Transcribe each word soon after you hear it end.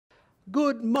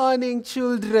Good morning,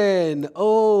 children.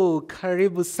 Oh,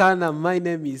 karibu sana. My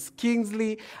name is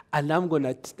Kingsley, and I'm going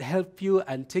to help you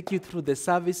and take you through the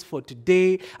service for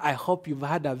today. I hope you've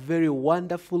had a very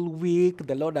wonderful week.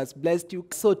 The Lord has blessed you.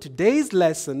 So today's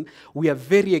lesson, we are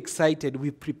very excited.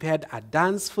 We prepared a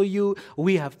dance for you.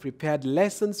 We have prepared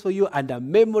lessons for you and a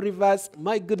memory verse.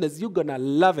 My goodness, you're going to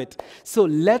love it. So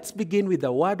let's begin with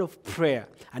a word of prayer.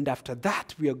 And after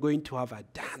that, we are going to have a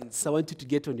dance. I want you to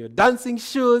get on your dancing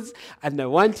shoes, and I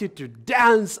want you to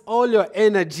dance all your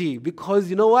energy, because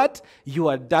you know what? You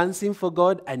are dancing for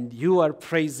God and you are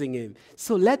praising Him.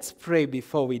 So let's pray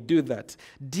before we do that.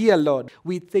 Dear Lord,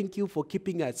 we thank you for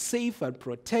keeping us safe and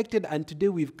protected, and today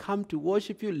we've come to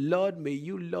worship you. Lord, may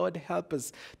you, Lord, help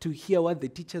us to hear what the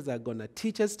teachers are going to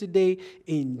teach us today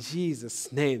in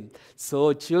Jesus' name.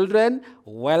 So children,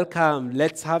 welcome.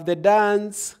 Let's have the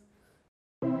dance.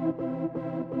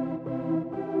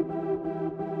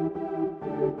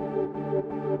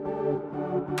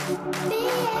 Be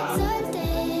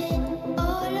exalted, O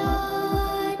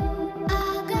Lord,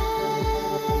 our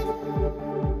God.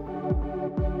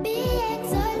 Be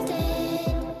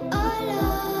exalted, O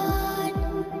Lord,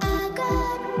 our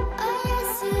God. Oh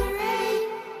yes, you reign.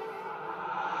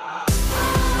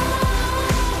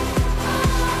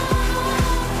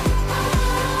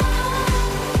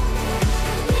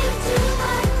 Lift you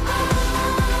up.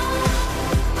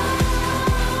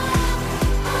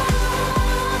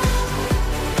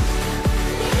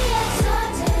 Be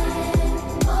exalted,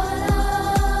 O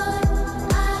Lord,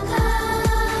 our God.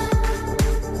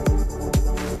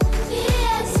 Be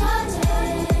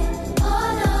exalted, O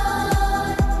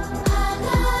Lord, our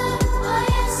God. Oh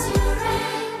yes, you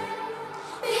reign.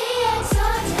 Be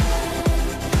exalted,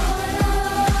 O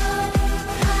Lord,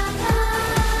 our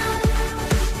God.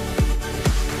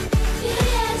 Be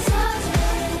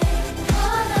exalted, O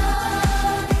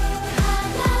Lord, our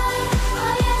God.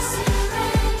 Oh yes, you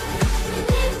reign. We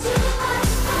lift you up.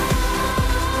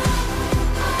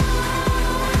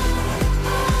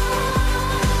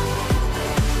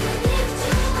 We lift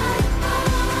you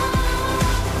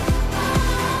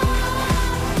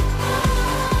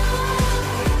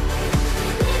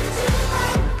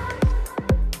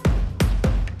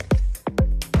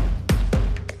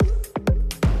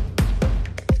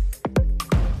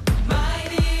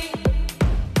Mighty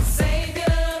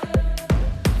Savior,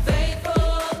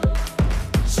 faithful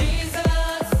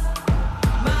Jesus.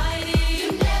 Mighty, you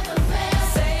never fail.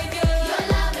 Savior, your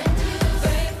love endures.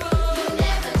 Faithful, you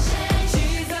never change.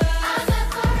 Jesus, our God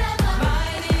forever.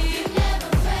 Mighty, you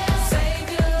never fail.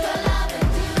 Savior, your love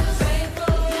endures.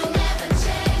 Faithful, you never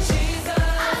change. Jesus,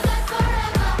 our God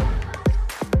forever.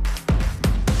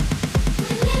 We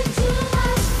lift you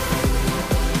up.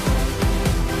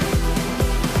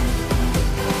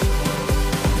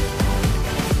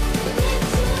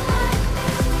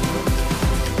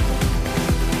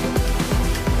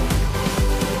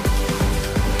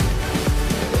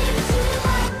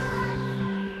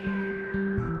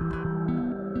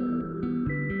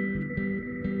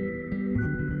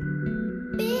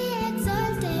 Be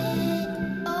exalted,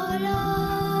 O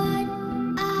Lord,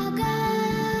 our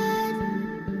God.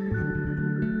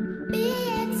 Be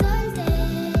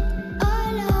exalted, O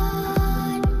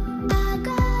Lord, our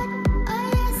God. Oh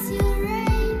yes, you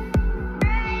reign.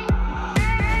 Be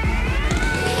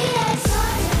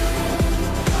exalted,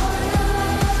 O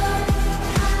Lord,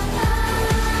 our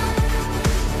God.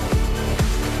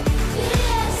 Be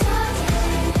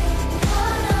exalted, O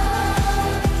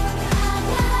Lord, our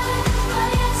God. Oh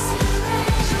yes, you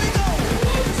reign.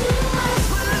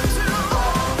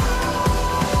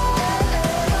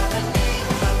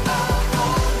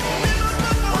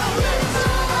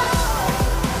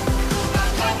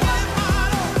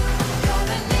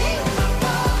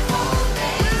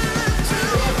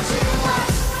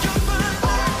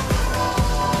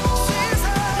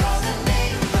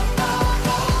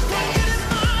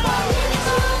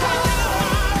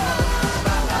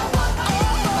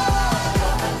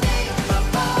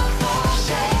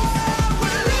 We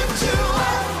lift you up.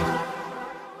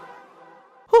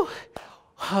 Whew.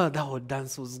 Oh, that whole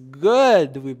dance was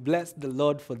good. We bless the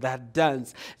Lord for that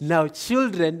dance. Now,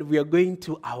 children, we are going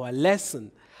to our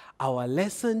lesson. Our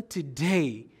lesson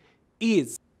today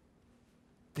is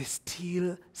the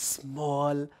still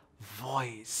small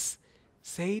voice.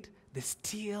 Say it, the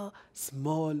still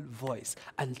small voice.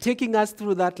 And taking us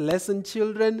through that lesson,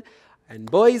 children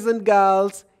and boys and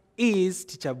girls, is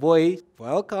Teacher Boy.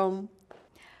 Welcome.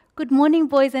 Good morning,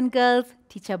 boys and girls.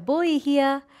 Teacher Boy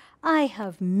here. I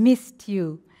have missed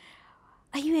you.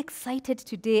 Are you excited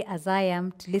today, as I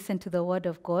am, to listen to the Word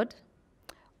of God?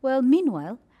 Well,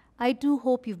 meanwhile, I do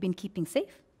hope you've been keeping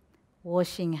safe.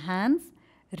 washing hands,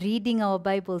 reading our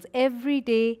Bibles every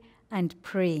day, and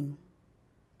praying.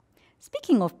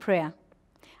 Speaking of prayer,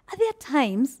 are there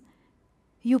times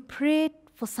you prayed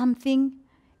for something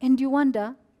and you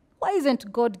wonder, why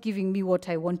isn't God giving me what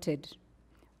I wanted?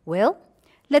 Well,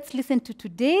 let's listen to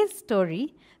today's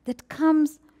story that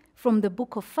comes from the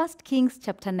book of 1 Kings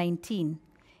chapter 19,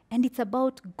 and it's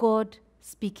about God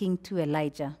speaking to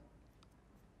Elijah.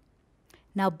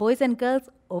 Now, boys and girls,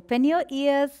 open your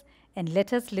ears and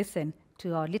let us listen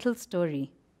to our little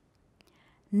story.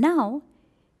 Now,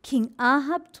 King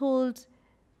Ahab told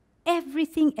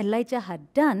everything Elijah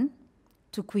had done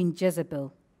to Queen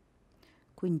Jezebel.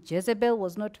 Queen Jezebel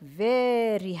was not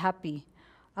very happy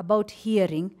about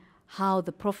hearing how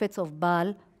the prophets of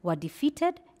Baal were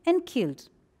defeated and killed.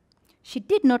 She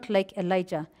did not like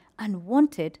Elijah and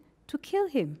wanted to kill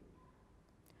him.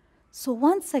 So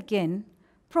once again,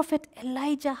 Prophet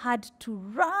Elijah had to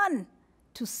run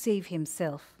to save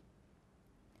himself.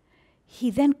 He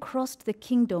then crossed the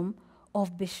kingdom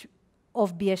of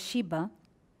Beersheba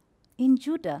in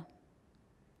Judah.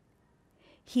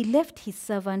 He left his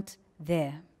servant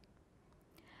there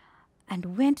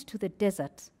and went to the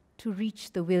desert to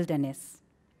reach the wilderness.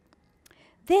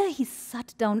 There he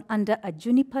sat down under a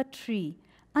juniper tree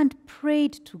and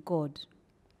prayed to God.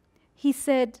 He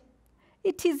said,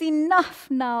 "It is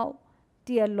enough now,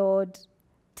 dear Lord.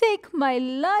 Take my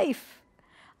life.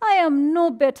 I am no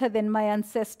better than my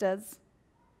ancestors."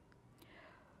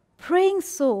 Praying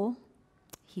so,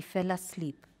 he fell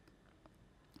asleep.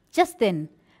 Just then,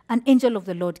 an angel of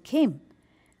the Lord came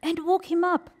and woke him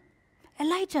up.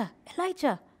 "Elijah,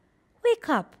 Elijah, wake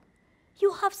up.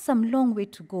 You have some long way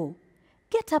to go.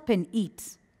 Get up and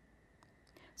eat."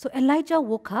 So Elijah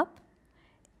woke up,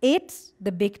 ate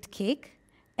the baked cake,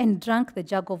 and drank the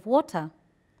jug of water.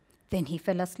 Then he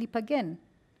fell asleep again.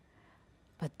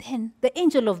 But then the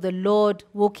angel of the Lord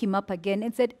woke him up again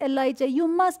and said, "Elijah, you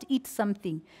must eat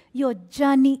something. Your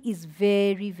journey is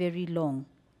very, very long."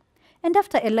 And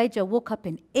after Elijah woke up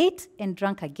and ate and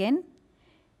drank again,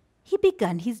 he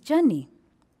began his journey.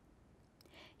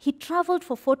 He traveled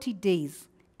for 40 days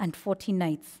and 40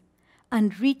 nights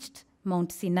and reached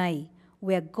Mount Sinai,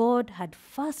 where God had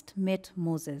first met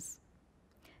Moses.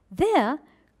 There,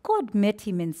 God met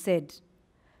him and said,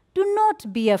 "Do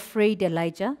not be afraid,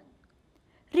 Elijah.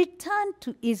 Return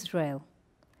to Israel.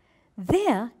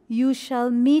 There you shall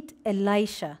meet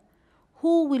Elisha,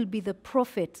 who will be the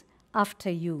prophet after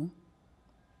you."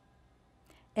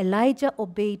 Elijah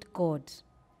obeyed God,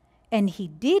 and he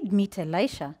did meet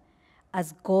Elisha,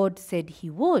 as God said he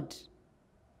would.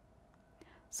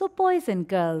 So, boys and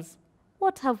girls,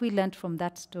 what have we learned from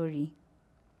that story?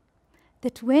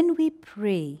 That when we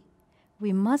pray,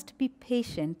 we must be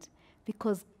patient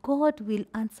because God will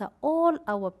answer all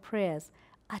our prayers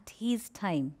at His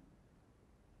time.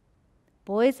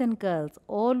 Boys and girls,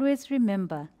 always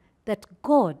remember that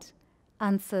God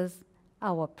answers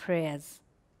our prayers.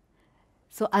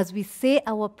 So as we say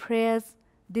our prayers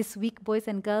this week, boys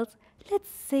and girls, let's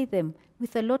say them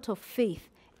with a lot of faith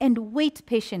and wait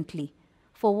patiently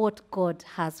for what God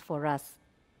has for us.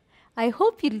 I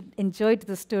hope you enjoyed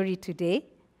the story today.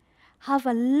 Have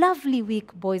a lovely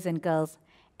week, boys and girls,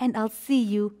 and I'll see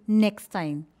you next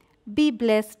time. Be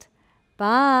blessed.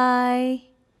 Bye.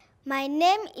 My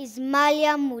name is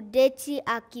Malia Mudeti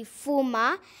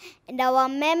Akifuma, and our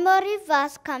memory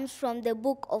verse comes from the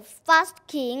book of 1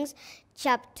 Kings,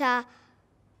 chapter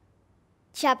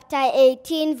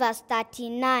 18, verse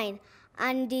 39.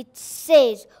 And it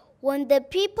says, "When the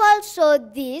people saw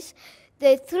this,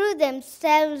 they threw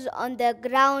themselves on the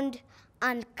ground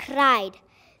and cried,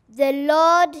 'The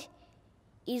Lord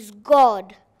is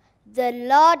God. The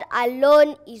Lord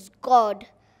alone is God.'"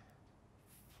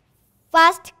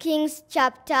 1 Kings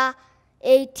chapter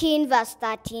 18, verse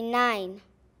 39.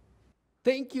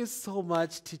 Thank you so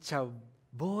much, Teacher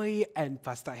Boy and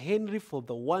Pastor Henry, for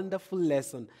the wonderful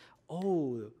lesson.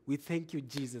 Oh, we thank you,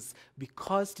 Jesus,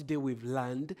 because today we've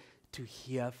learned to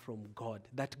hear from God,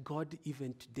 that God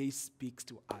even today speaks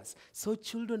to us. So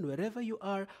children, wherever you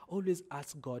are, always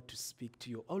ask God to speak to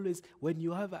you. Always, when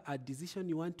you have a decision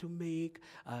you want to make,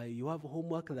 you have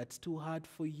homework that's too hard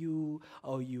for you,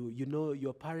 or you know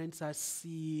your parents are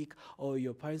sick, or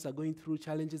your parents are going through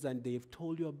challenges and they've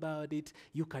told you about it,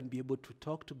 you can be able to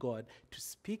talk to God to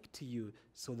speak to you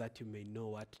so that you may know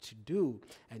what to do.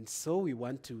 And so we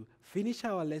want to finish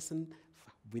our lesson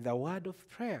with a word of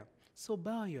prayer. So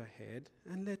bow your head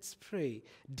and let's pray.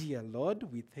 Dear Lord,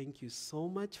 we thank you so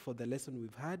much for the lesson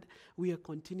we've had. We are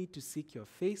continuing to seek your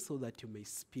face so that you may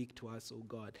speak to us, oh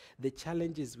God. The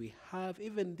challenges we have,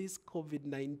 even this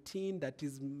COVID-19 that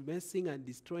is messing and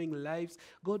destroying lives,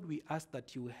 God, we ask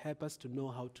that you help us to know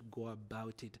how to go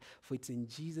about it. For it's in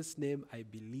Jesus' name I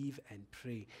believe and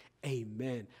pray.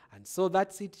 Amen. And so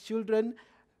that's it, children.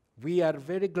 We are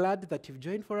very glad that you've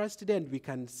joined for us today, and we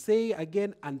can say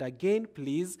again and again,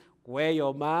 please wear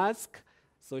your mask,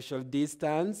 social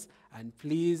distance, and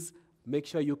please make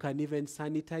sure you can even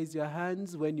sanitize your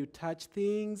hands when you touch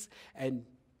things, and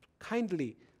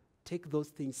kindly take those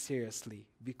things seriously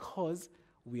because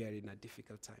we are in a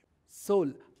difficult time.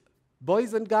 So,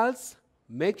 boys and girls,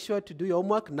 make sure to do your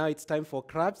homework. Now it's time for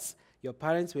crafts. Your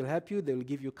parents will help you. They will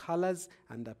give you colors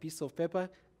and a piece of paper.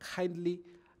 Kindly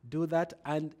do that,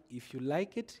 and if you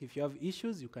like it, if you have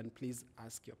issues, you can please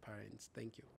ask your parents.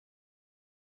 Thank you.